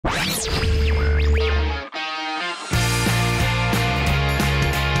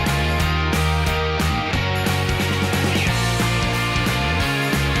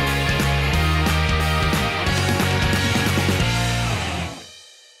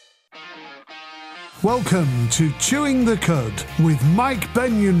Welcome to Chewing the Cud with Mike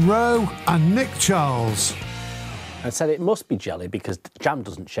Benyon-Rowe and Nick Charles. I said it must be jelly because jam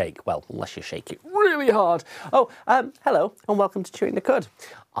doesn't shake. Well, unless you shake it really hard. Oh, hello and welcome to Chewing the Cud.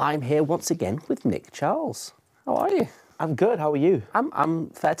 I'm here once again with Nick Charles. How are you? I'm good. How are you? I'm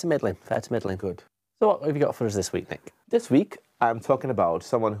fair to middling. Good. So what have you got for us this week, Nick? This week, I'm talking about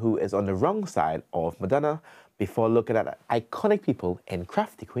someone who is on the wrong side of Madonna before looking at iconic people in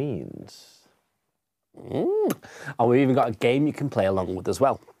Crafty Queens. And we've even got a game you can play along with as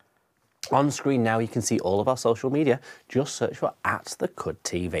well. On screen now, you can see all of our social media. Just search for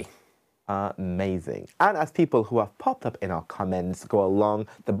 @thecudtv. Amazing. And as people who have popped up in our comments go along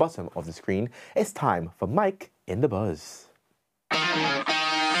the bottom of the screen, it's time for Mike in the Buzz.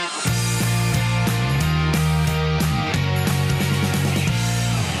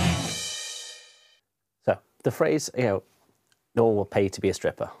 So the phrase, no one will pay to be a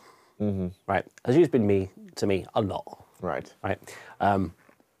stripper. Right, has used been to me a lot. Right. Right.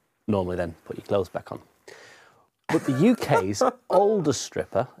 Normally then put your clothes back on. But the UK's oldest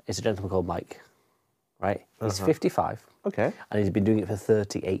stripper is a gentleman called Mike. Right. He's 55. Okay. And he's been doing it for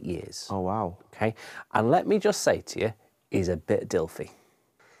 38 years. Oh, wow. Okay. And let me just say to you, he's a bit dilfy.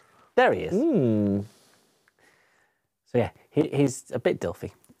 There he is. So yeah, he's a bit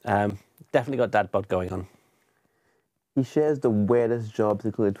dilfy. Definitely got dad bod going on. He shares the weirdest jobs,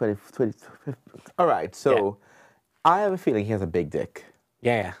 including 20. All right, so I have a feeling he has a big dick.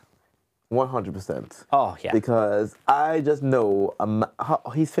 Yeah. 100%. Oh, yeah. Because I just know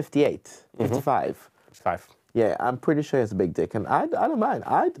he's 58, 55. 55. Yeah, I'm pretty sure he has a big dick, and I don't mind.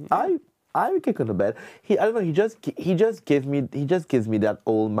 I would kick on the bed. I don't know. He just gives me that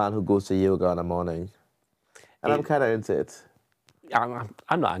old man who goes to yoga in the morning, and I'm kind of into it. I'm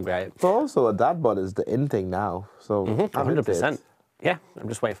not angry at it. But also, a dad bod is the in thing now, so I'm into 100%. it. Yeah, I'm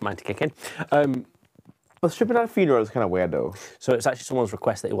just waiting for mine to kick in. But stripping at a funeral is kind of weird, though. So it's actually someone's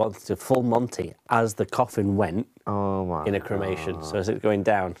request that he wanted to full Monty as the coffin went in a cremation. God. So as it's going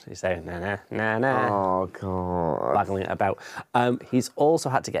down, he's saying, nah, nah, nah, nah. Oh, God. Waggling it about. He's also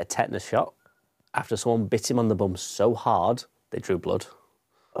had to get a tetanus shot after someone bit him on the bum so hard they drew blood.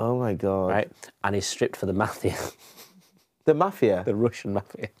 Oh, my God. Right? And he's stripped for the mafia. The mafia? The Russian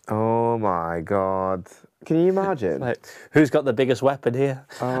mafia. Oh, my God. Can you imagine? Like, who's got the biggest weapon here?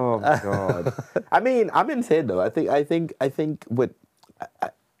 Oh, my God. I mean, I'm insane, though. I think with...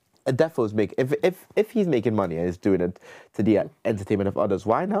 Defo's if he's making money and is doing it to the entertainment of others,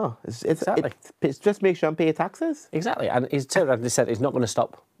 why not? Exactly. It's just make sure and pay your taxes. Exactly. And he's turned around and he said he's not going to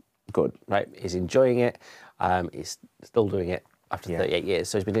stop. Good. Right? He's enjoying it. He's still doing it after 38 years.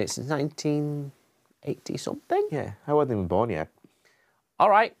 So he's been doing it since 1980-something. Yeah, I wasn't even born yet. All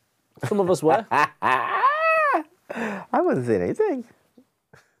right. Some of us were. I wasn't saying anything.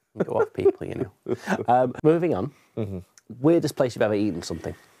 Go off, people, you know. Moving on. Weirdest place you've ever eaten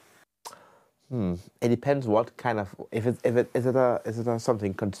something? It depends what kind of... Is it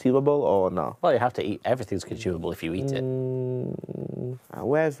something consumable or no? Well, you have to eat. Everything's consumable if you eat it.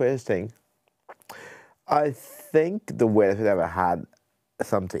 Where's this thing? I think the weirdest I've ever had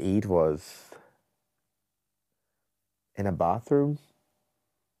something to eat was in a bathroom.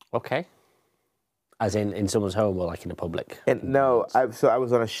 Okay. As in someone's home or like in a public? No, I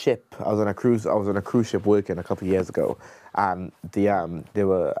was on a ship. I was on a cruise ship working a couple of years ago, and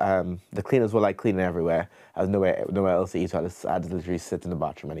the cleaners were like cleaning everywhere. I was nowhere else to eat, so I had to literally sit in the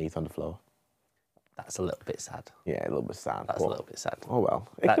bathroom and eat on the floor. That's a little bit sad. Yeah, a little bit sad. That's a little bit sad. Oh well,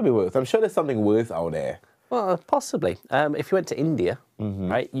 it could be worse. I'm sure there's something worse out there. Well, possibly. If you went to India,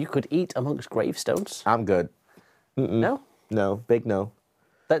 right, you could eat amongst gravestones. I'm good. No? No, big no.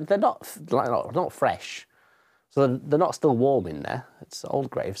 They're not fresh, so they're not still warm in there. It's old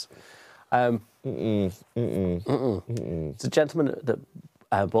graves. It's a gentleman that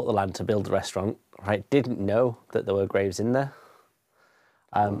bought the land to build the restaurant. Right, didn't know that there were graves in there,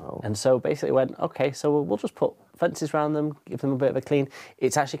 and so basically went, okay, so we'll just put fences around them, give them a bit of a clean.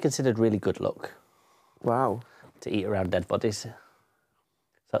 It's actually considered really good luck. Wow. To eat around dead bodies. So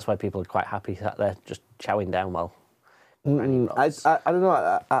that's why people are quite happy sat there just chowing down while. I don't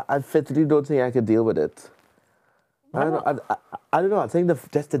know. I physically don't think I could deal with it. I don't know. I think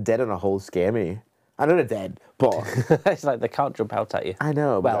just the dead on a whole scare me. I know they're dead, but it's like they can't jump out at you. I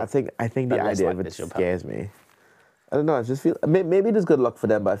know, but I think the idea of it scares me. I don't know. I just feel maybe there's good luck for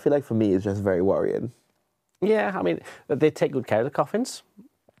them, but I feel like for me it's just very worrying. Yeah, I mean they take good care of the coffins,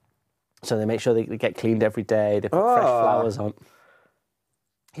 so they make sure they get cleaned every day. They put fresh flowers on.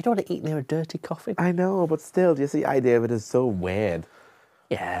 You don't want to eat near a dirty coffin. I know, but still, just the idea of it is so weird.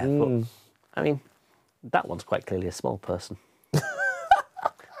 Yeah, but, I mean, that one's quite clearly a small person.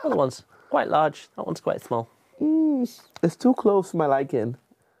 Other ones, quite large. That one's quite small. It's too close for my liking.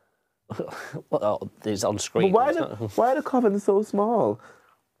 Well, it's on screen. But why are the coffins so small?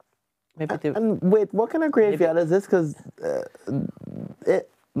 Maybe they... And wait, what kind of graveyard is this? Because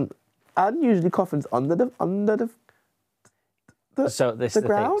aren't usually coffins under the So this is the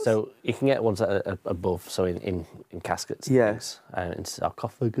ground? thing. So you can get ones that are above, so in caskets. Yes. In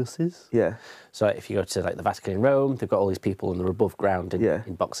sarcophaguses. Yeah. So if you go to like the Vatican in Rome, they've got all these people and they're above ground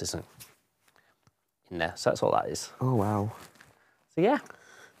in boxes and in there. So that's all that is. Oh wow. So yeah.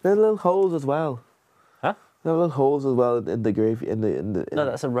 There's little holes as well. Huh? There are little holes as well in the grave No,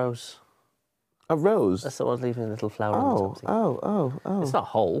 that's a rose. A rose. That's the one leaving a little flower on the top. Oh. It's not a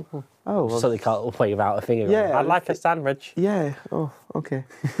hole. Oh. Well, So they can't wave out a finger. Yeah, I'd like a sandwich. yeah. Oh, okay.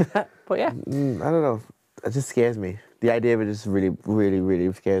 But yeah. I don't know. It just scares me. The idea of it just really, really,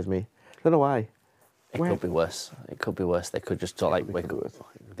 really scares me. I don't know why. It could be worse. It could be worse. They could just sort of like wake up.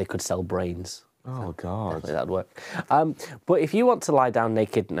 They could sell brains. Oh God. Definitely that'd work. But if you want to lie down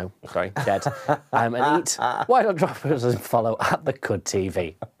naked, dead, and eat, why not drop us and follow at the Cud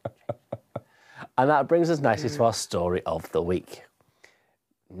TV? And that brings us nicely to our story of the week.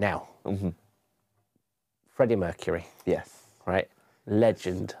 Now, Freddie Mercury, Yes. right?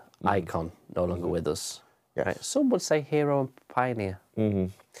 Legend, icon, no longer with us. Yes. Right? Some would say hero and pioneer.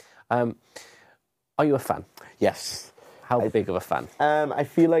 Are you a fan? Yes. How big of a fan? I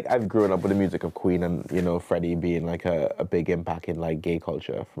feel like I've grown up with the music of Queen and Freddie being like a big impact in like gay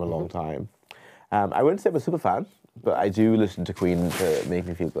culture for a long time. I wouldn't say I'm a super fan, but I do listen to Queen to make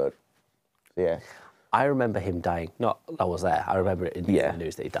me feel good. Yeah. I remember him dying. Not I was there. I remember it in the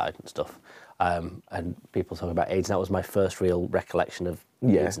news that he died and stuff. And people talking about AIDS. And that was my first real recollection of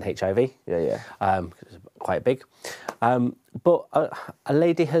AIDS and HIV. Yeah. It was quite big. But a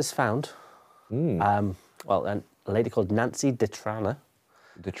lady has found, a lady called Nancy DeTrana.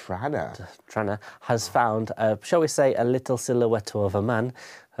 DeTrana has found, shall we say, a little silhouette of a man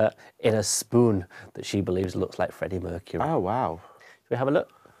in a spoon that she believes looks like Freddie Mercury. Oh wow. Shall we have a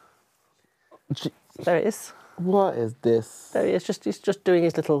look? There it is. What is this? There he is. He's just doing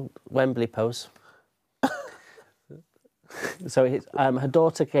his little Wembley pose. So her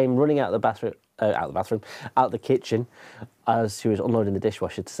daughter came running out the kitchen, as she was unloading the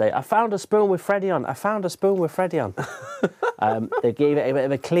dishwasher to say, "I found a spoon with Freddie on. I found a spoon with Freddie on." They gave it a bit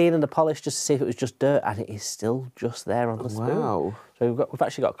of a clean and a polish just to see if it was just dirt, and it is still just there on the spoon. Wow. So we've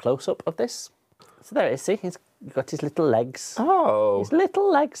actually got a close up of this. So there it is. See, he's got his little legs. Oh. His little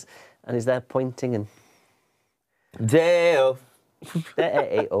legs, and he's there pointing and. Dale.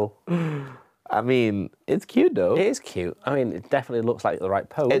 Oh. I mean, it's cute though. It is cute. I mean, it definitely looks like the right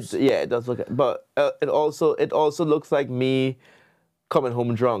pose. It does look. But it also looks like me coming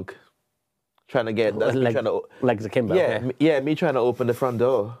home drunk, trying to get legs akimbo. Me trying to open the front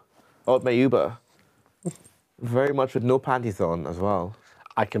door, out my Uber. Very much with no panties on as well.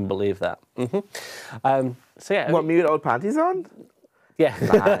 I can believe that. So yeah. What, me without panties on?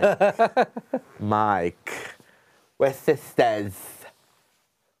 Yeah. Mike, we're sisters.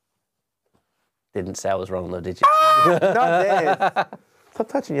 Didn't say I was wrong though, did you? Not this. Stop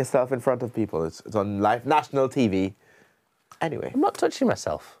touching yourself in front of people. It's on live national TV. Anyway. I'm not touching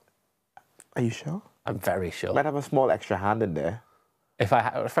myself. Are you sure? I'm very sure. Might have a small extra hand in there. If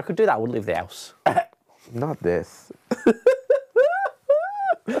I could do that, I wouldn't leave the house. Not this.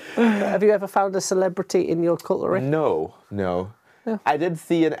 Have you ever found a celebrity in your cutlery? No. Yeah. I did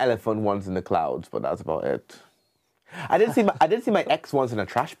see an elephant once in the clouds, but that's about it. I did see my ex once in a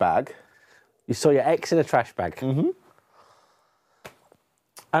trash bag. You saw your ex in a trash bag? Mm-hmm.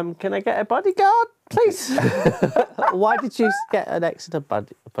 Can I get a bodyguard, please? Why did you get an ex in a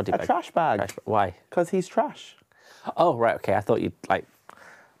body bag? A trash bag. Why? Because he's trash. Oh, right, okay. I thought you'd, darted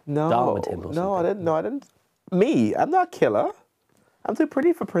him or something. I didn't. Me? I'm not a killer. I'm too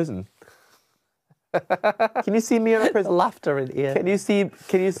pretty for prison. Can you see me on a prison? Laughter in here. Can you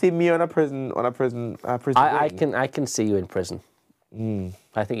see me on a prison I can see you in prison.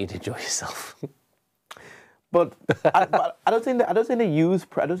 I think you'd enjoy yourself. But I don't think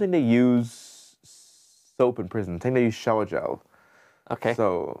they use soap in prison. I think they use shower gel. Okay.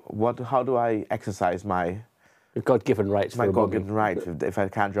 So how do I exercise my God-given rights? My God-given right if I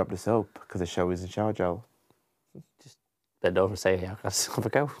can't drop the soap because the shower is in shower gel. Just bend over and say, "Yeah, let's have a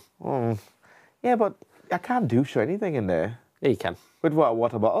go." Yeah, but I can't douche or anything in there. Yeah, you can. With what, a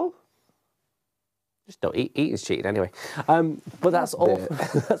water bottle? Just don't eat. Eating's cheating anyway. But that's all.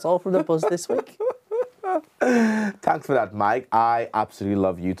 That's all from the buzz this week. Thanks for that, Mike. I absolutely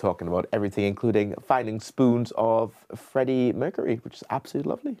love you talking about everything, including finding spoons of Freddie Mercury, which is absolutely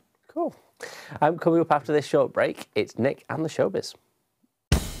lovely. Cool. Coming up after this short break, it's Nick and the Showbiz.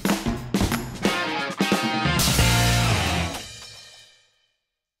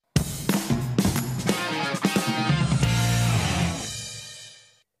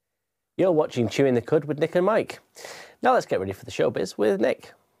 You're watching Chewing the Cud with Nick and Mike. Now let's get ready for the showbiz with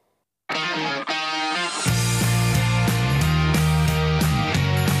Nick.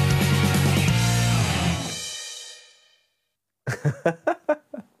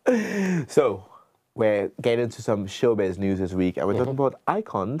 So, we're getting into some showbiz news this week, and we're talking about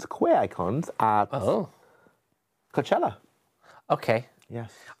icons, queer icons, at Coachella. Okay.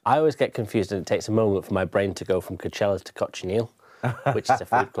 Yes. I always get confused, and it takes a moment for my brain to go from Coachella to cochineal, which is a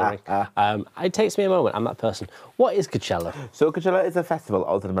food coloring. It takes me a moment. I'm that person. What is Coachella? So Coachella is a festival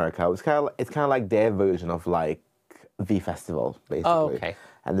out in America. It's kind of like their version of like the festival, basically. Oh, okay.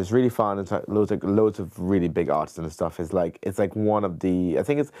 And it's really fun. It's like loads of really big artists and stuff. It's like one of the, I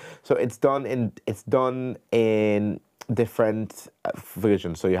think it's done in different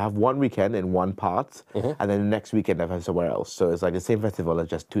versions. So you have one weekend in one part, and then the next weekend they have somewhere else. So it's like the same festival as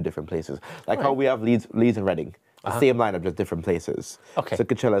just two different places. Like how we have Leeds and Reading. The same lineup, just different places. Okay. So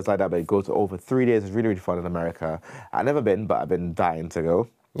Coachella is like that, but it goes over 3 days. It's really, really fun in America. I've never been, but I've been dying to go.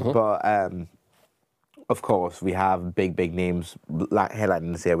 But of course, we have big names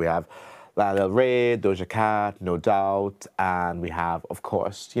headlining this year. We have Lana Del Rey, Doja Cat, No Doubt, and we have, of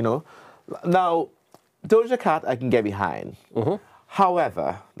course, now Doja Cat I can get behind.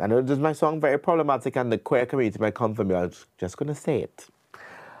 However, I know this my song very problematic, and the queer community might come for me. I'm just gonna say it.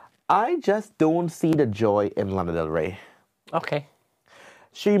 I just don't see the joy in Lana Del Rey. Okay.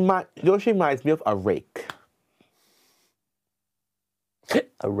 She reminds me of a rake.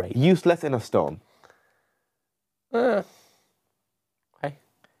 A rake. Useless in a storm. Okay.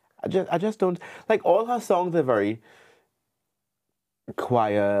 I just don't like, all her songs are very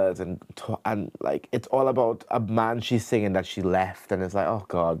quiet and like it's all about a man she's singing that she left, and it's like, oh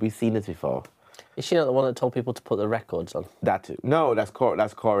God, we've seen this before. Is she not the one that told people to put the records on? That too. No, that's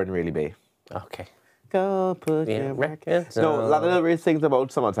Corin Really B. Okay. Go put your records on. No, Lana Del Rey sings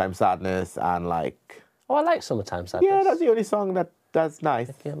about summertime sadness and like. Oh, I like Summertime Sadness. Yeah, that's the only song that's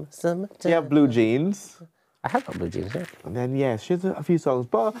nice. You have Blue Jeans. I have got Blue Jeans, yeah. And then yeah, she has a few songs,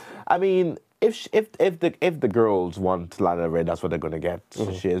 but I mean, if the girls want Lana Del Rey, that's what they're gonna get.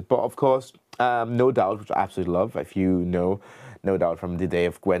 She is. But of course, No Doubt, which I absolutely love. If you know No Doubt from the day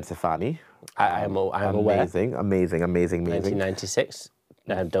of Gwen Stefani, I am aware. Amazing. 1996.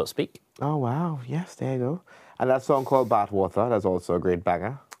 Don't Speak. Oh wow, yes, there you go. And that song called Bathwater, that's also a great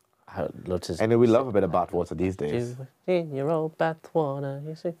banger. I would love to. I know we love a bit of Bathwater these days. In your old bathwater,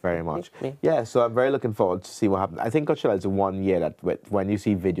 you see. Very much. Yeah, so I'm very looking forward to see what happens. I think Coachella is the one year that when you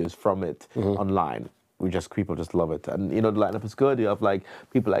see videos from it online, people just love it. And the lineup is good. You have like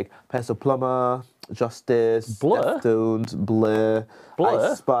people like Peso Plumber, Justice, Blur? Deftones, Blur,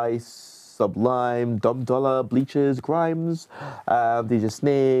 Ice Spice, Sublime, Dumb Dollar, Bleachers, Grimes, DJ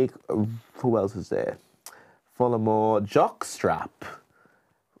Snake. Who else is there? Follow Jockstrap.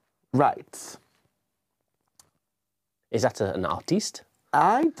 Right. Is that an artiste?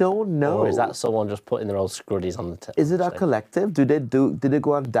 I don't know. Or is that someone just putting their old scruddies on the Is it a collective? Did they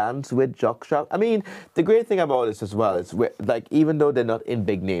go and dance with Jockstrap? I mean, the great thing about this as well is like, even though they're not in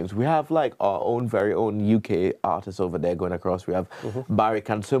big names, we have like our very own UK artists over there going across. We have Barry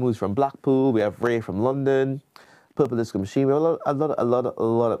Cansom, who's from Blackpool. We have Ray from London. Purple Disco Machine. We have a lot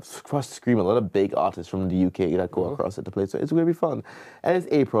of cross the screen, a lot of big artists from the UK that go across at the place. So it's going to be fun. And it's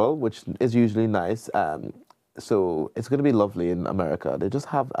April, which is usually nice. So it's going to be lovely in America. They just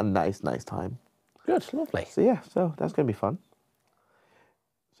have a nice time. Good, lovely. So yeah, so that's going to be fun.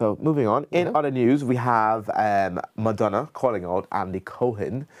 So moving on. In other news, we have Madonna calling out Andy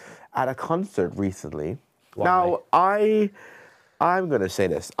Cohen at a concert recently. Why? Now, I'm going to say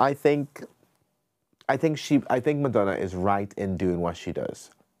this. I think Madonna is right in doing what she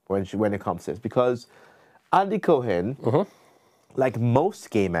does when it comes to this, because Andy Cohen, like most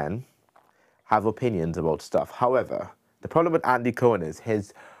gay men, have opinions about stuff. However, the problem with Andy Cohen is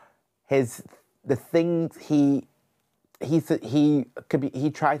the things he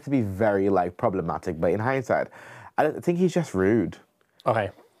tries to be very like problematic, but in hindsight, I think he's just rude.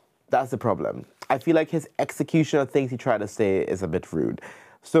 Okay. That's the problem. I feel like his execution of things he tried to say is a bit rude.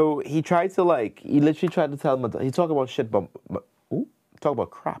 So he literally tried to tell Madonna, he talked about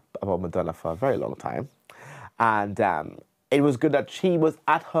crap about Madonna for a very long time. And it was good that she was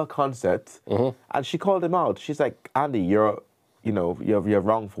at her concert and she called him out. She's like, Andy, you're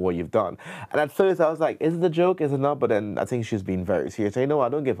wrong for what you've done. And at first I was like, is it a joke? Is it not? But then I think she's being very serious. I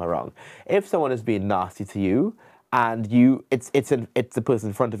don't get her wrong. If someone is being nasty to you and it's the person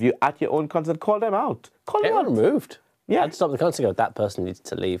in front of you at your own concert, call them out. Call them out. Removed. Yeah. I'd stop the concert and go, that person needs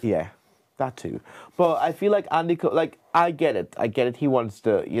to leave. Yeah. That too. But I feel like Andy, like, I get it. He wants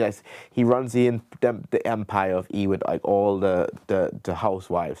to, yes, he runs the empire of E with like all the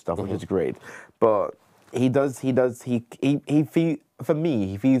housewife stuff, which is great. But he feel, for me,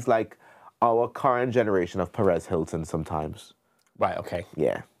 he feels like our current generation of Perez Hilton sometimes. Right, okay.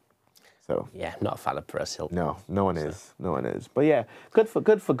 Yeah. So. Yeah, not a fan of Perez Hilton. No, no one is. No one is. But yeah, good for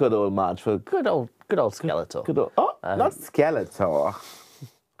good old Marge. For good old Skeletor. Good old, not Skeletor.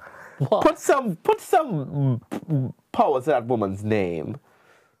 What? Put some power to that woman's name.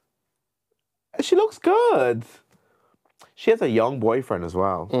 She looks good. She has a young boyfriend as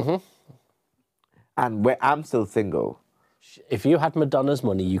well. And I'm still single. If you had Madonna's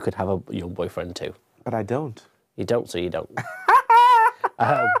money, you could have a young boyfriend too. But I don't. You don't, so you don't.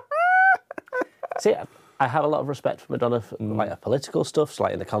 See, I have a lot of respect for Madonna for like her political stuff. So,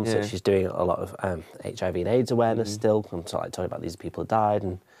 like in the concert, she's doing a lot of HIV and AIDS awareness still. I'm talking about these people who died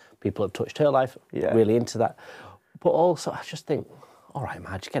and people have touched her life. Yeah. Really into that. But also, I just think, all right,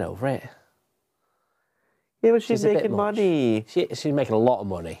 Madge, get over it. Yeah, but she's making money. She's making a lot of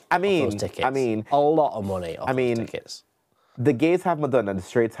money. Off those tickets. A lot of money off those tickets. The gays have Madonna, the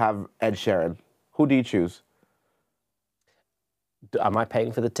straights have Ed Sheeran. Who do you choose? Am I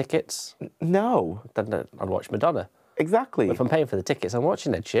paying for the tickets? No. Then I'd watch Madonna. Exactly. If I'm paying for the tickets, I'm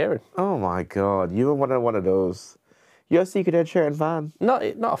watching Ed Sheeran. Oh my God, you're one of those. You're a secret Ed Sheeran fan. Not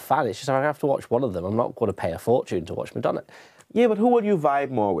a fan. It's just I have to watch one of them. I'm not going to pay a fortune to watch Madonna. Yeah, but who would you vibe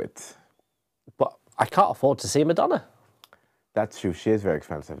more with? But I can't afford to see Madonna. That's true. She is very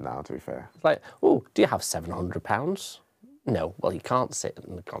expensive now, to be fair. It's like, oh, do you have £700? No. Well, you can't sit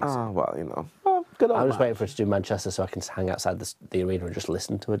in the concert. Ah, well, you know. Oh, good old I'm just Marge. waiting for her to do Manchester so I can hang outside the arena and just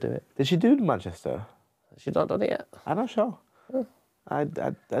listen to her do it. Did she do Manchester? She's not done it yet. I'm not sure. I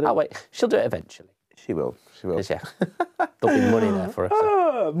don't... Oh, wait. She'll do it eventually. She will. She will. 'Cause, yeah, there'll be money there for her.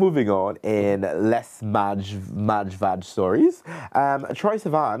 So. Moving on in less Madge stories. Troye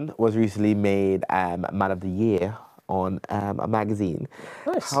Sivan was recently made Man of the Year on a magazine.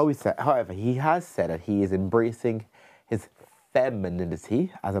 Nice. However, he has said that he is embracing his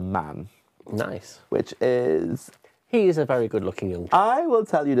femininity as a man. Nice. Which is... He is a very good-looking young man. I will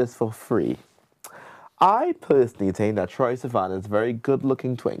tell you this for free. I personally think that Troye Sivan is a very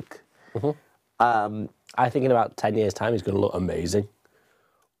good-looking twink. I think in about 10 years' time he's going to look amazing.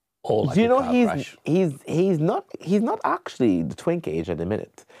 Or like Do you know crash. he's not actually the twink age at the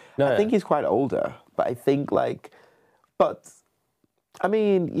minute. No, I think he's quite older, but I think I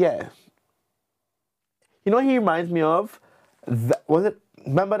mean, yeah. You know what he reminds me of?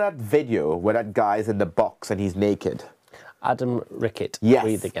 Remember that video where that guy's in the box and he's naked? Adam Rickett. Yes.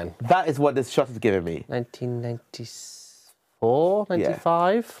 Breathe Again. That is what this shot is giving me. 1994,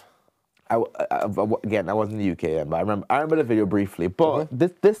 95. Again, I wasn't in the UK then, but I remember the video briefly. But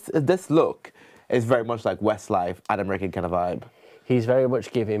this look is very much like Westlife, Adam Rickett kind of vibe. He's very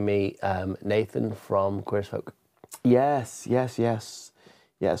much giving me Nathan from Queer as Folk. Yes.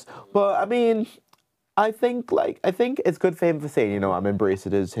 But I mean, I think it's good for him for saying, you know, I'm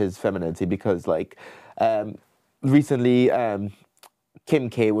embracing his femininity because recently Kim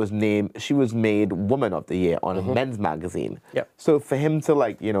K was made Woman of the Year on a men's magazine. Yep. So for him to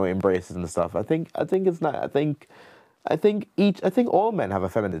embrace it and stuff, I think it's nice. I think all men have a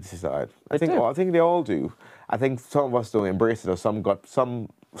femininity side. I think they all do. I think some of us don't embrace it, or some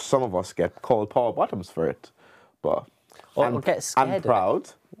of us get called power bottoms for it. But get scared. I'm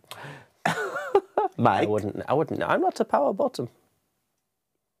proud. Mike, I wouldn't. I'm not a power bottom.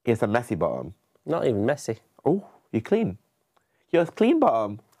 It's a messy bottom. Not even messy. Oh, you're clean. You're a clean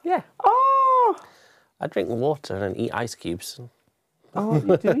bottom. Yeah. Oh. I drink water and eat ice cubes. Oh,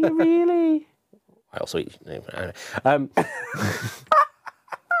 do you really? I also eat. Anyway,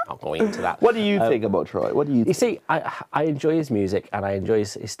 not going into that. What do you think about Troy? What do you? You see, I enjoy his music and I enjoy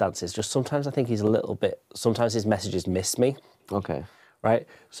his stances. Just sometimes I think he's a little bit. Sometimes his messages miss me. Okay. Right.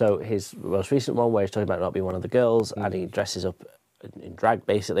 So his most recent one, where he's talking about not being one of the girls, and he dresses up in drag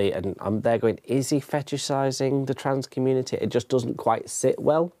basically, and I'm there going, is he fetishizing the trans community? It just doesn't quite sit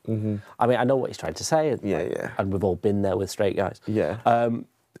well. I mean, I know what he's trying to say. Yeah. And we've all been there with straight guys. Yeah.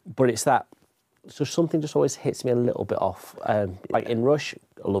 But it's that. So something just always hits me a little bit off. Like in Rush,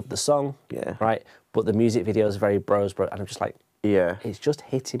 I love the song. Yeah. Right. But the music video is very bros, and I'm just like, yeah, it's just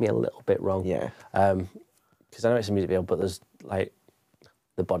hitting me a little bit wrong. Yeah. Because I know it's a music video, but there's like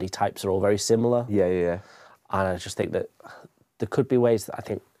the body types are all very similar. Yeah. And I just think that there could be ways that I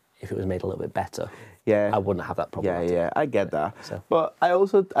think if it was made a little bit better, Yeah. I woun't have that problem. Yeah, I get that. So- But I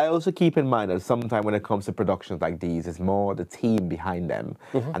also keep in mind that sometimes when it comes to productions like these, it's more the team behind them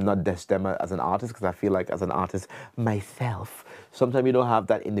and not just them as an artist. Because I feel like as an artist myself, sometimes you don't have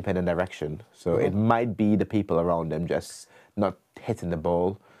that independent direction. So it might be the people around them just not hitting the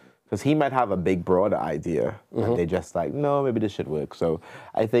ball. Because he might have a big, broader idea, and they're just like, no, maybe this should work. So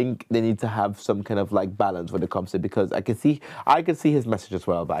I think they need to have some kind of like balance when it comes to, because I can see his message as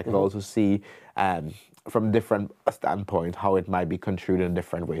well, but I can also see from different standpoint how it might be construed in a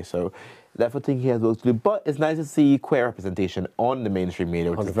different way. So that's what I think he has work to do. But it's nice to see queer representation on the mainstream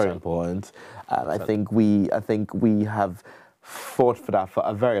media, which is very important. I think we have fought for that for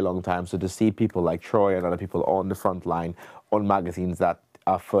a very long time. So to see people like Troy and other people on the front line on magazines that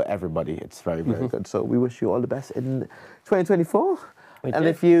are for everybody, it's very, very good. So we wish you all the best in 2024. And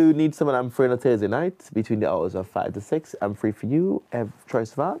if you need someone, I'm free on a Thursday night between the hours of 5 to 6. I'm free for you, Troy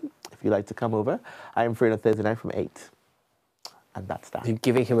Sivan. If you'd like to come over, I am free on a Thursday night from 8. And that's that. You're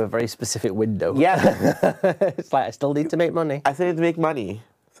giving him a very specific window. Yeah. It's like, I still need to make money. I still need to make money.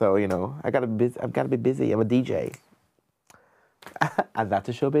 So, you know, I've got to be busy. I'm a DJ. And that's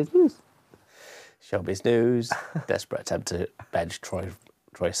the Showbiz News. Showbiz News, desperate attempt to bench Troy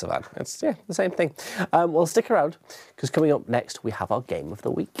Sivan. It's, the same thing. Well, stick around, because coming up next, we have our Game of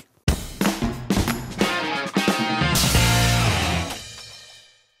the Week.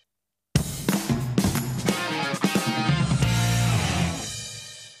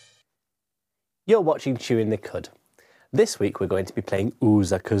 You're watching Chewing the Cud. This week, we're going to be playing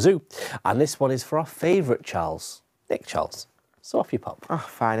Ooza Kazoo, and this one is for our favourite Charles, Nick Charles. So off you pop. Oh,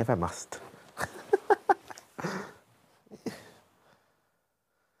 fine, if I must.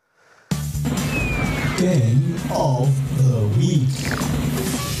 Game of the Week.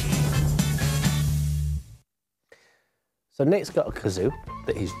 So Nick's got a kazoo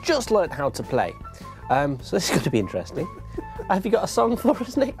that he's just learnt how to play. So this is going to be interesting. Have you got a song for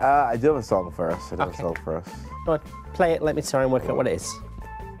us, Nick? I do have a song for us. Okay. Go on, play it, let me try and work out what it is.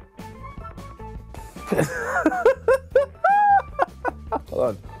 Hold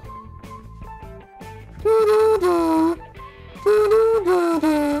on.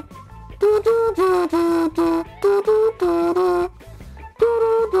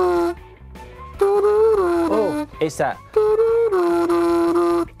 Oh, it's that.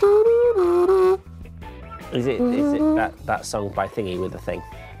 Is it that song by Thingy with the thing?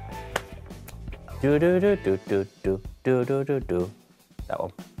 Do do do do do do do do do do. That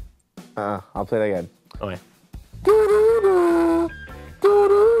one. I'll play it again. Okay.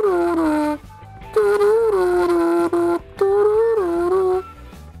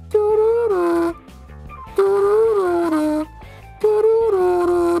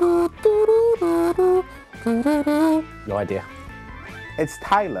 No idea. It's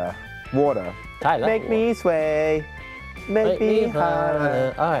Tyler, Water. Tyler? Make me sway, make me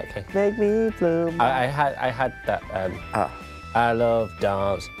harder, All right, okay. make me bloom. I had that. I love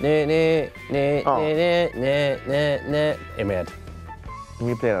dance. In my head. Let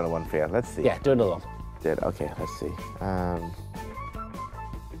me play another one for you. Let's see. Yeah, do another one. Okay, let's see.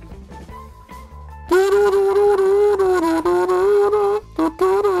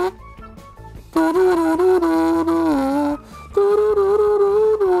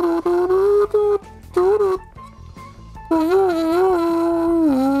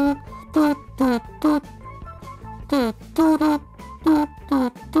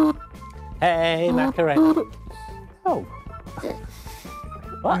 Hey, Macarena. Oh.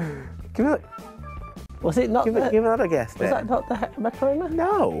 What? Give me, Was it not give the... me another guess Was there. that not the Macarena?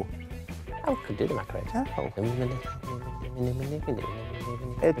 No. I could do the Macarena.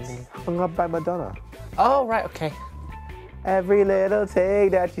 It's Hung Up by Madonna. Oh, right, okay. Every little thing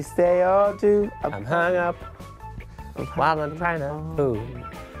that you say or do. I'm hung up while I'm trying to... Ooh.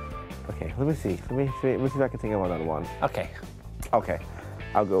 Okay, let me see. Let me see if I can think of another one. Okay. Okay,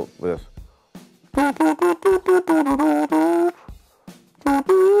 I'll go with this.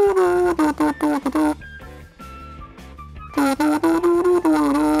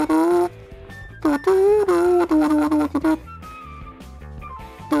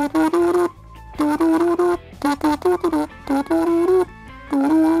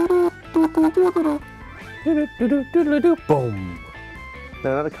 Boom.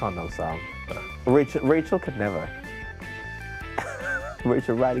 No, not a condom song. Rachel could never.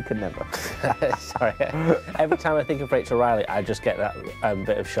 Rachel Riley could never. Sorry. Every time I think of Rachel Riley, I just get that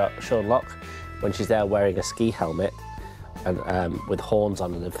bit of Sean Locke when she's there wearing a ski helmet and with horns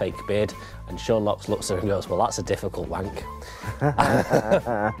on and a fake beard, and Sean Locke looks at her and goes, "Well, that's a difficult wank."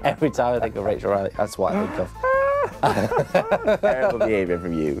 Every time I think of Rachel Riley, that's what I think of. Terrible behaviour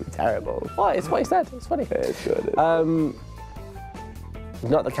from you. Terrible. What? It's what he said. It's funny. It's good. Not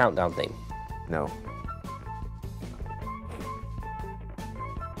the countdown thing. No.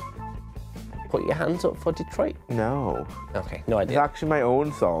 Put your hands up for Detroit. No. Okay, no It's idea. actually my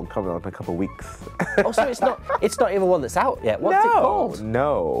own song coming out in a couple of weeks. Oh, so it's not. It's not even one that's out yet. What's it called?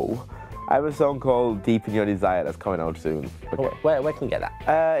 No. I have a song called Deep in Your Desire that's coming out soon. Oh, where can we get that?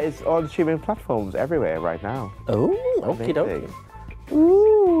 It's on streaming platforms everywhere right now. Oh, okie dokie. Amazing.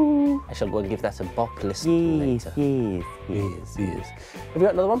 Ooh. I shall go and give that a bop listen Yes, later. yes, Yes, yes. Have you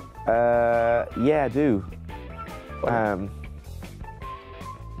got another one? yeah, I do.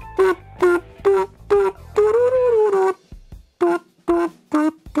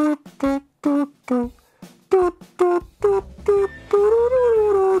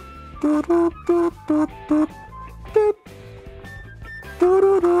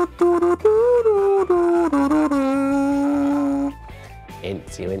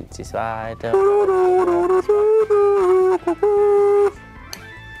 Incy Wincy Spider.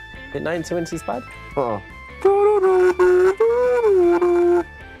 Is it not Incy Wincy Spider? Uh-uh.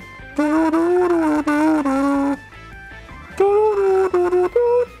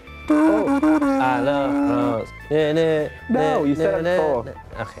 I love rose. No, you said it before.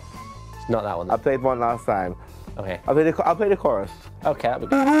 Okay. It's not that one. I Then. played one last time. Okay. I'll play the chorus. Okay, that'll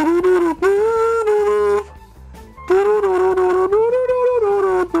be good.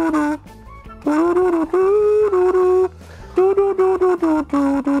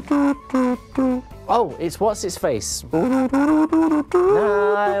 Oh, it's what's its face?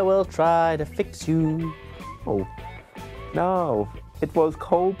 Now I will try to fix you. Oh, no. It was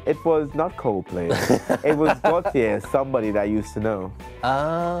not Coldplay. It was Gautier, somebody that I used to know.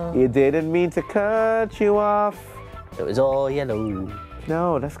 Ah, You didn't mean to cut you off. it was all yellow.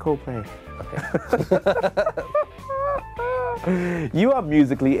 No, that's Coldplay. You are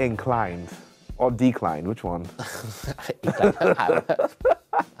musically inclined. Or declined, which one? I'm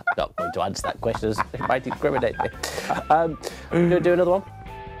not going to answer that question. It might incriminate me. Do another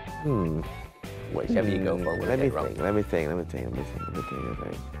one? Whichever you go for. Let me think.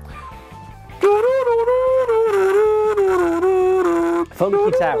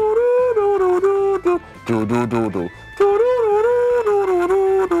 Funky Town.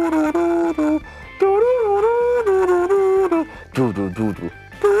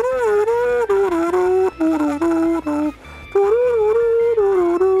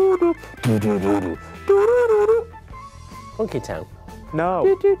 Funky Town.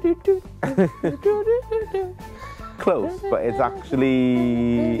 No. Close, but it's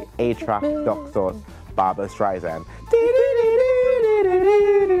actually A-Track, Doc Sauce, Barbara Streisand.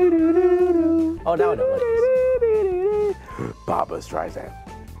 Oh, now I know what it Barbara Streisand.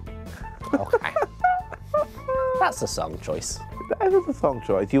 is. Okay. That's a song choice. That is a song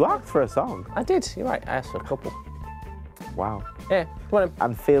choice. You asked for a song. I did. You're right. I asked for a couple. Wow. Yeah. Come on.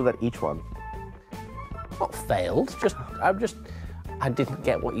 And failed at each one. Not failed. I didn't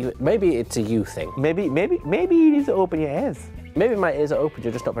get what you. Maybe it's a you thing. Maybe you need to open your ears. Maybe my ears are open.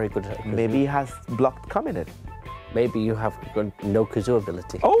 You're just not very good at it. Maybe he has blocked cum in it. Maybe you have no kazoo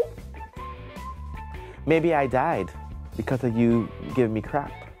ability. Oh! Maybe I died because of you giving me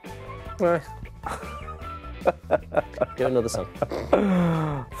crap. Do another song.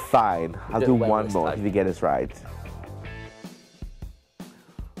 Fine, I'll Do it do well one this more time. if you get this right.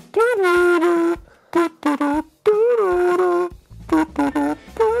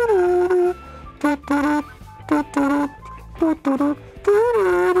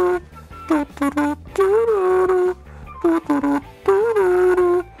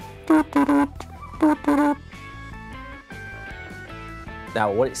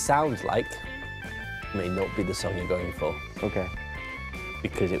 Now, what it sounds like may not be the song you're going for, Okay.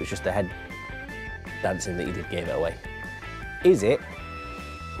 because it was just the head dancing that you did gave it away. Is it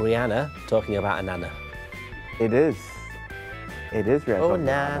Rihanna talking about a nana? It is. It is Rihanna. Oh, talking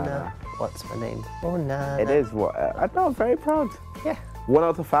about nana. What's my name? Oh, nana. It is what I know. I'm very proud. Yeah. 1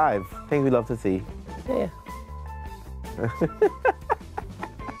 out of 5. Things we love to see. Yeah.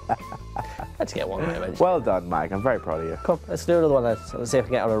 Had to get one right eventually. Well done, Mike. I'm very proud of you. Come, let's do another one then. Let's see if we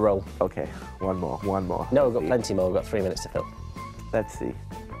can get on a roll. Okay, one more. No, we've got Let's see. plenty more. We've got 3 minutes to fill. Let's see.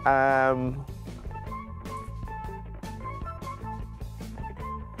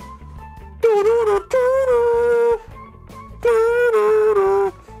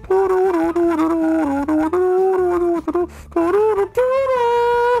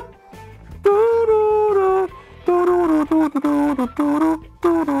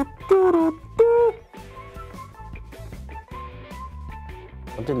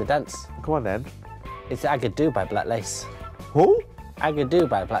 I'm doing the dance. Come on then. It's Agadoo by Black Lace. Who? Agadoo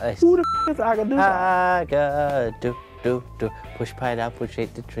by Black Lace. Who the f is Agadoo? Agadoo, do, do. Push pineapple,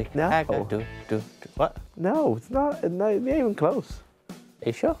 shake the tree. No. Agadoo, do. What? No, it's not. It's not even close. Are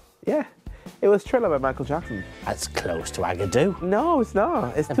you sure? Yeah. It was Thriller by Michael Jackson. That's close to Agadoo. No, it's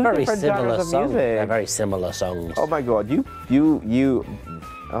not. It's They're two very different similar genres of songs. music. They're very similar songs. Oh my god, you.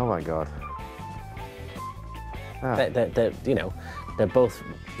 Oh my god. Ah. They're, you know, they're both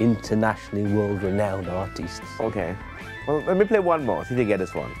internationally world-renowned artists. Okay. Well, let me play one more. See if you get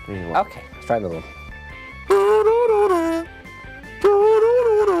this one. Okay, let's try another one.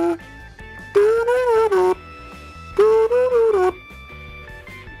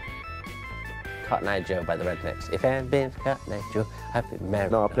 Cotton Eye Joe by the Rednecks. If I hadn't been for Cotton Eye Joe, I'd be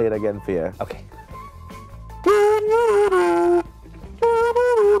married. No, I'll play it again for you. Okay.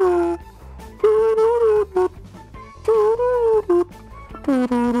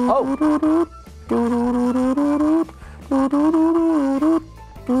 Oh!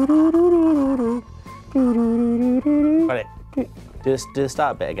 Got it. Do the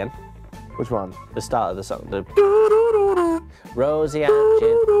start bit again. Which one? The start of the song. Rosie and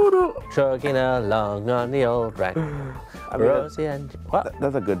Jim trucking along on the old rack. I mean, Rosie and Jim. What?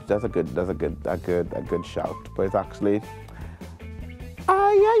 That's a good shout, but it's actually.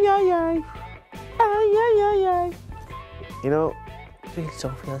 Ay ay ay ay, ay ay ay ay. You know,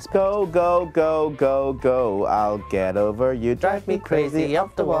 go go go go go. I'll get over you. drive me crazy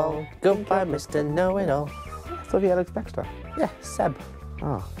off the wall. Goodbye, Mr. Know-It-All. Sophie Alex Baxter. Yeah, Seb.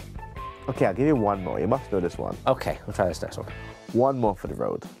 Oh. Okay, I'll give you one more. You must know this one. Okay, we'll try this next one. One more for the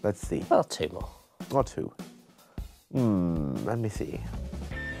road. Let's see. Well, two more. Or two. Let me see.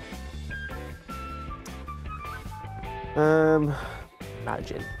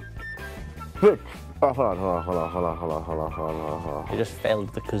 Imagine. Oh, hold on. You just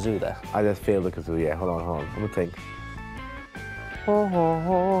failed the kazoo there. I just failed the kazoo, yeah. Hold on. Let me think.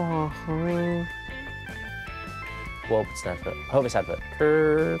 Warburton advert. Hovis advert.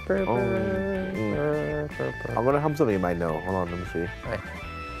 I'm gonna hum something you might know. Hold on, let me see. Right.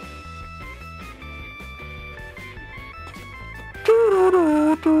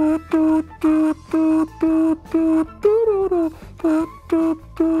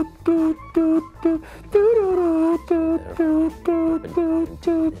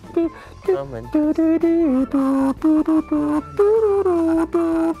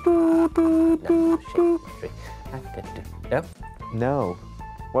 No? No.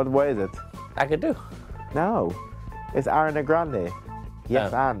 What is it? Agadoo. No. It's Ariana Grande.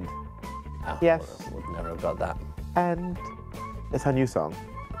 Yes, Oh. and. Oh, Yes. Would never have got that. And. It's her new song.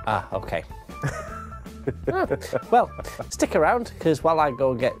 Ah, okay. Oh, well, stick around, because while I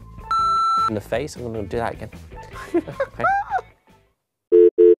go get in the face, I'm going to do that again. Okay.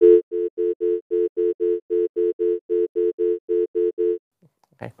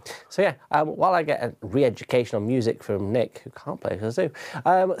 Okay. So yeah, while I get a re-education on music from Nick, who can't play kazoo,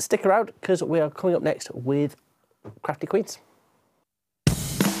 stick around, because we are coming up next with Crafty Queens.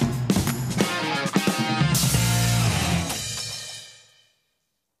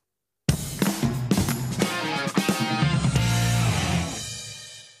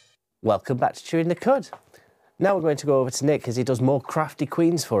 Welcome back to Chewing the Cud. Now we're going to go over to Nick as he does more Crafty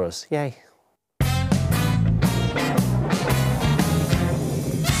Queens for us. Yay.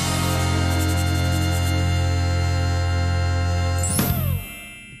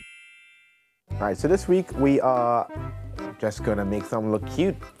 Alright, so this week we are just gonna make something look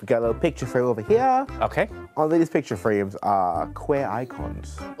cute. We got a little picture frame over here. Okay. All these picture frames are queer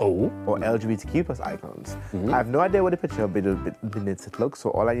icons. Oh. Or LGBTQ plus icons. I have no idea what the picture needs to look,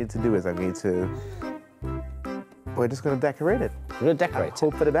 so all I need to do is we're just gonna decorate it. We're going to decorate it.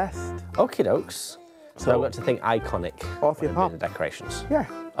 Hope for the best. Okie dokes. So I've got to think iconic. Off your when pop. doing the decorations. Yeah.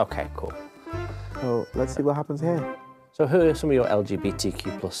 Okay, cool. So let's see what happens here. So who are some of your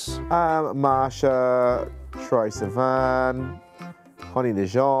LGBTQ plus? Marsha, Troy Sivan, Honey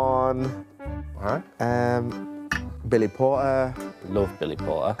Dijon, Billy Porter. Love Billy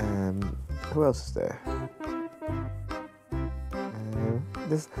Porter. Who else is there?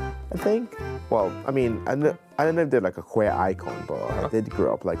 I think. Well, I mean, I don't know if they're like a queer icon, but I did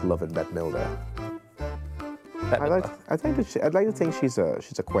grow up like loving Bette Midler. I'd like to think she's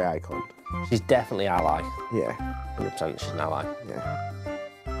a queer icon. She's definitely ally. Yeah. 100% she's an ally. Yeah.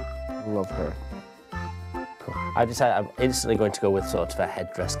 Love her. Cool. I decided I'm instantly going to go with sort of a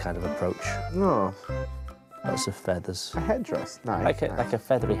headdress kind of approach. No. Lots of feathers. A headdress. Nice. Like a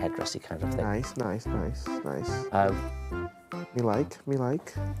feathery headdressy kind of thing. Nice. Me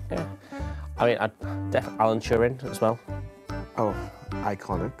like. Yeah. I mean, Alan Turing as well. Oh,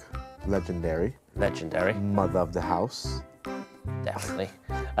 iconic. Legendary. Legendary. Mother of the house. Definitely.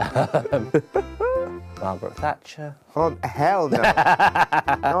 Margaret Thatcher. Oh, hell no.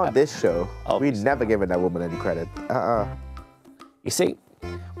 Not on this show. Obviously. We'd never given that woman any credit. You see,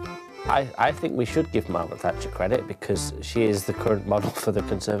 I think we should give Margaret Thatcher credit because she is the current model for the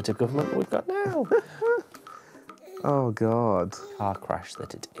Conservative government we've got now. Oh, God. Car crash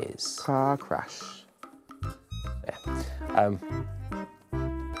that it is. Car crash. Yeah.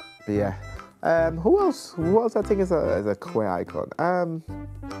 But yeah. Who else? Who else I think is a queer icon?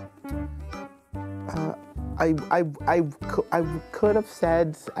 I could have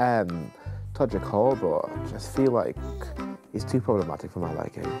said Todrick Hall, but I just feel like he's too problematic for my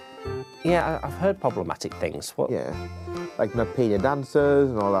liking. Yeah, I've heard problematic things. What? Yeah, like not paying your dancers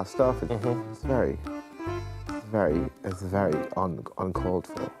and all that stuff. It's very uncalled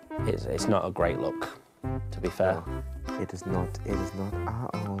for. It's not a great look, to be fair. No, it is not. It is not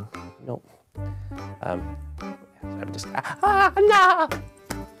at all. No. I'm just. No!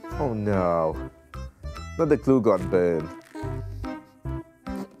 Oh no! Not the glue gun burn.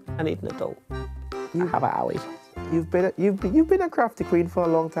 I need an adult. How about Owie? You've been a crafty queen for a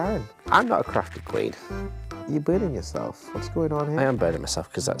long time. I'm not a crafty queen. You're burning yourself. What's going on here? I am burning myself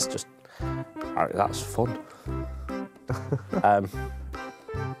because that's just. That's fun.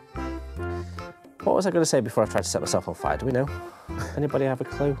 What was I going to say before I tried to set myself on fire? Do we know? Anybody have a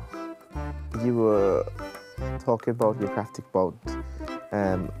clue? You were talking about your crafty about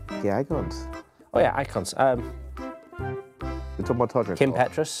the icons. Oh yeah, icons. You're talking about Todrick Kim Hall.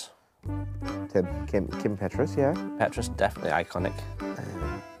 Petras. Kim Petras, yeah. Petras, definitely iconic.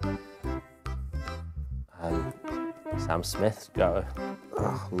 Sam Smith, go.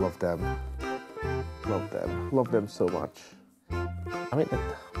 Oh, love them. Love them. Love them so much. I mean,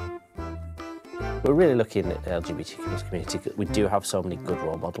 we're really lucky in the LGBTQ community. We do have so many good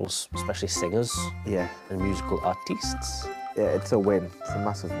role models, especially singers Yeah. and musical artists. Yeah, it's a win. It's a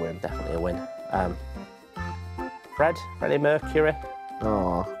massive win. Definitely a win. Freddie Mercury.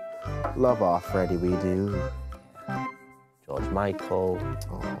 Oh, love our Freddie, we do. George Michael.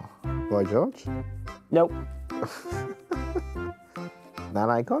 Oh, Boy George? Nope, That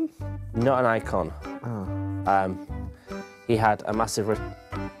icon? not an icon. Oh. He had a massive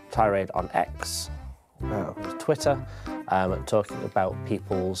tirade on X, Oh. Twitter, talking about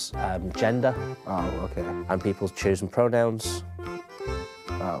people's gender Oh, okay. and people's chosen pronouns.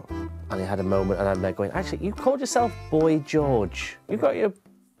 Oh. And he had a moment, and I'm there going, actually, you called yourself Boy George. You've got your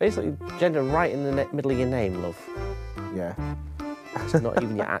basically gender right in the middle of your name, love. Yeah. It's not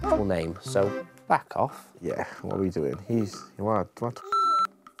even your actual name, so back off. Yeah, what are we doing? What What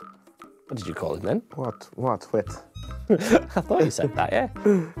did you call him then? twit? I thought you said that, yeah.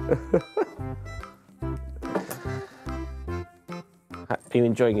 Are you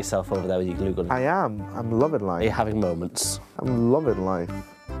enjoying yourself over there with your glue gun? I am. I'm loving Are you life. having moments? I'm loving life.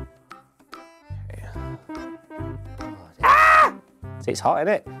 See, it's hot,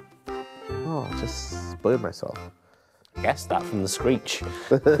 innit? Oh, I just spoiled myself. Guess that from the screech.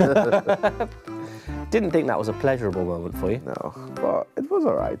 Didn't think that was a pleasurable moment for you. No, but it was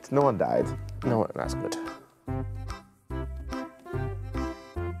all right. No one died. No, that's good.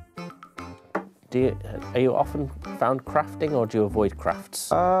 Are you often found crafting, or do you avoid crafts?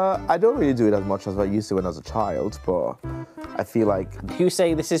 I don't really do it as much as I used to when I was a child, but I feel like You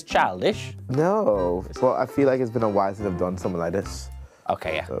say this is childish? no. But I feel like it's been a while since I've done something like this.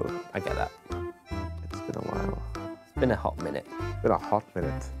 Okay, yeah, So I get that. it's been a while. It's been a hot minute, It's been a hot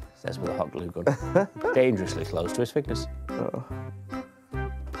minute. says with a hot glue gun. Dangerously close to his fingers. Oh.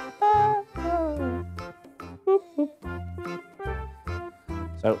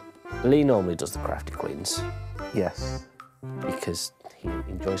 So, Lee normally does the crafty queens Yes. because he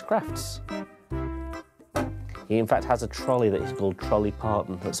enjoys crafts. He in fact has a trolley that is called Trolley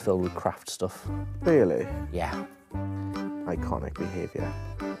Parton that's filled with craft stuff. Really? Yeah, Iconic behaviour.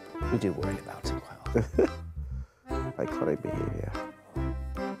 we do worry about him quite often. Iconic behaviour.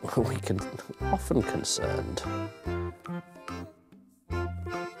 We can often concerned.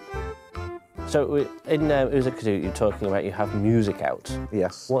 So in Uzakadu, you're talking about you have music out.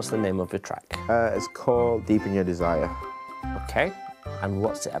 Yes. What's the name of your track? It's called Deep in Your Desire. Okay, and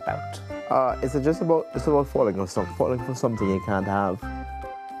what's it about? It's about falling for something you can't have,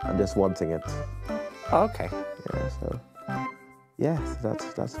 and just wanting it. Oh, okay. Yeah. So. Yeah. So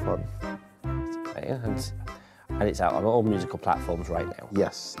that's fun. And it's out on all musical platforms right now.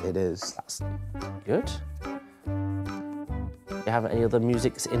 Yes, it is. That's good. Do you have any other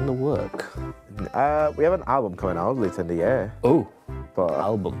musics in the work? We have an album coming out later in the year. Oh, But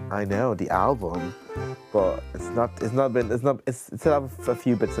album. I know the album, but it's It's still have a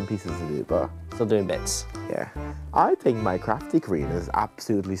few bits and pieces to do, but Still doing bits. yeah. I think my crafty queen has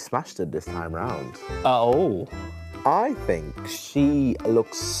absolutely smashed it this time round. Oh. I think she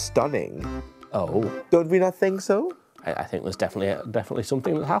looks stunning. Oh. Don't we not think so? I think there's definitely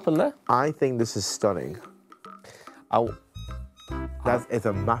something that happened there. I think this is stunning. Oh. That is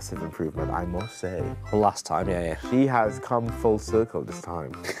a massive improvement, I must say. Last time, yeah. She has come full circle this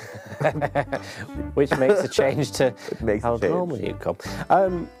time. Which makes a change to makes a how change. normally you come.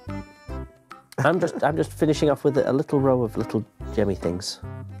 I'm just finishing off with a little row of little gemmy things,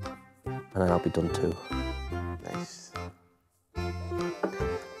 and then I'll be done too. Nice.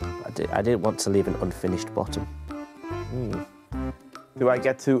 I didn't want to leave an unfinished bottom. Do I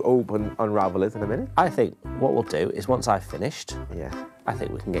get to unravel it in a minute? I think what we'll do is once I've finished, Yeah. I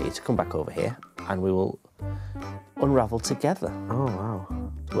think we can get you to come back over here, and we will unravel together. Oh, wow.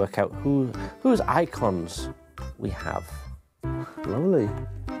 To work out whose icons we have. Lovely.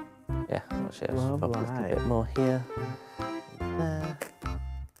 Yeah, actually, I'll focus a Lovely. bit more here.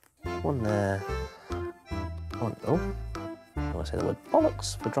 One there. One, oh, I want to say the word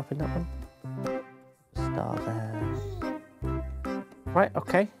bollocks for dropping that one. Star there. Right,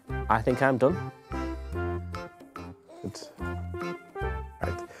 okay. I think I'm done. Good.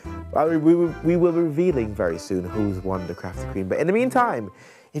 Right. Well, we will be revealing very soon who's won the crafty queen. But in the meantime,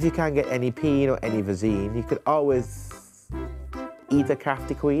 if you can't get any peen or any vazine, you could always eat a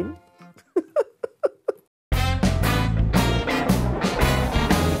crafty queen.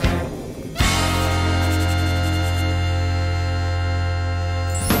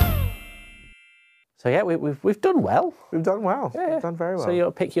 So yeah, we've done well. We've done well. Yeah. We've done very well. So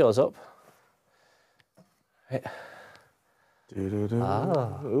you'll pick yours up.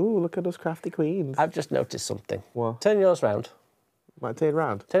 Ooh, look at those crafty queens. I've just noticed something. What? Turn yours round. Might turn it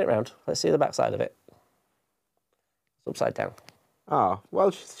round. Turn it round. Let's see the back side of it. It's upside down. Oh, well,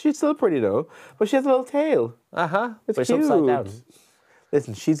 she's still pretty though. But she has a little tail. Uh-huh. It's But cute. it's upside down.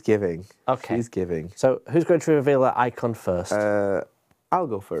 Listen, she's giving. Okay. She's giving. So who's going to reveal that icon first? I'll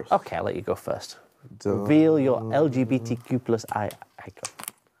go first. Okay, I'll let you go first. Reveal your LGBTQ plus icon.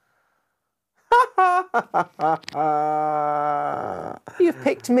 You've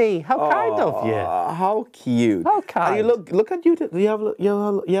picked me. How kind of you. How cute. How kind. And you look at you.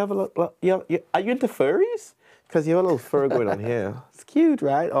 Are you into furries? Because you have a little fur going on here. It's cute,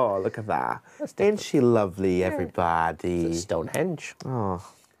 right? Oh, look at that. Ain't she lovely, everybody? It's Stonehenge. Oh.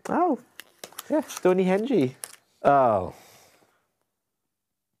 Oh. Yeah. Stonehenge. Oh.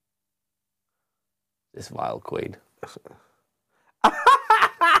 This vile queen.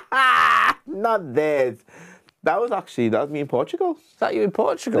 Not this. That was me in Portugal. Is that you in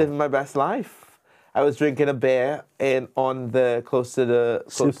Portugal? Living my best life. I was drinking a beer close to the...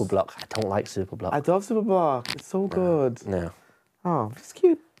 Super Block. I don't like Super Block. I love Super Block. It's so good. No. Oh, it's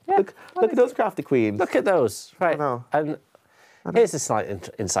cute. Yeah, look at those crafty queens. Look at those. Right. know. And here's a slight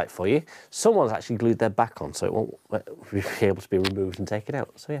insight for you. Someone's actually glued their back on, so it won't be able to be removed and taken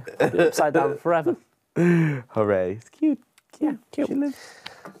out. So yeah, it'll be upside down forever. Hooray. It's cute. Yeah, cute. She lives.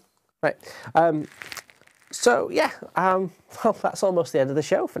 Right. So yeah, well, that's almost the end of the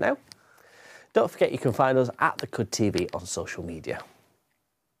show for now. Don't forget you can find us at The Cud TV on social media.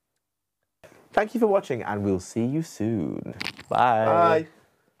 Thank you for watching, and we'll see you soon. Bye. Bye.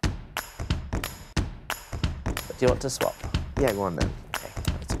 Do you want to swap? Yeah, go on then.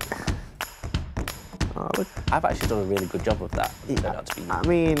 Okay. Oh, look. I've actually done a really good job of that. It turned out to be you. I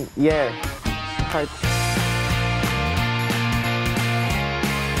mean, yeah. Quite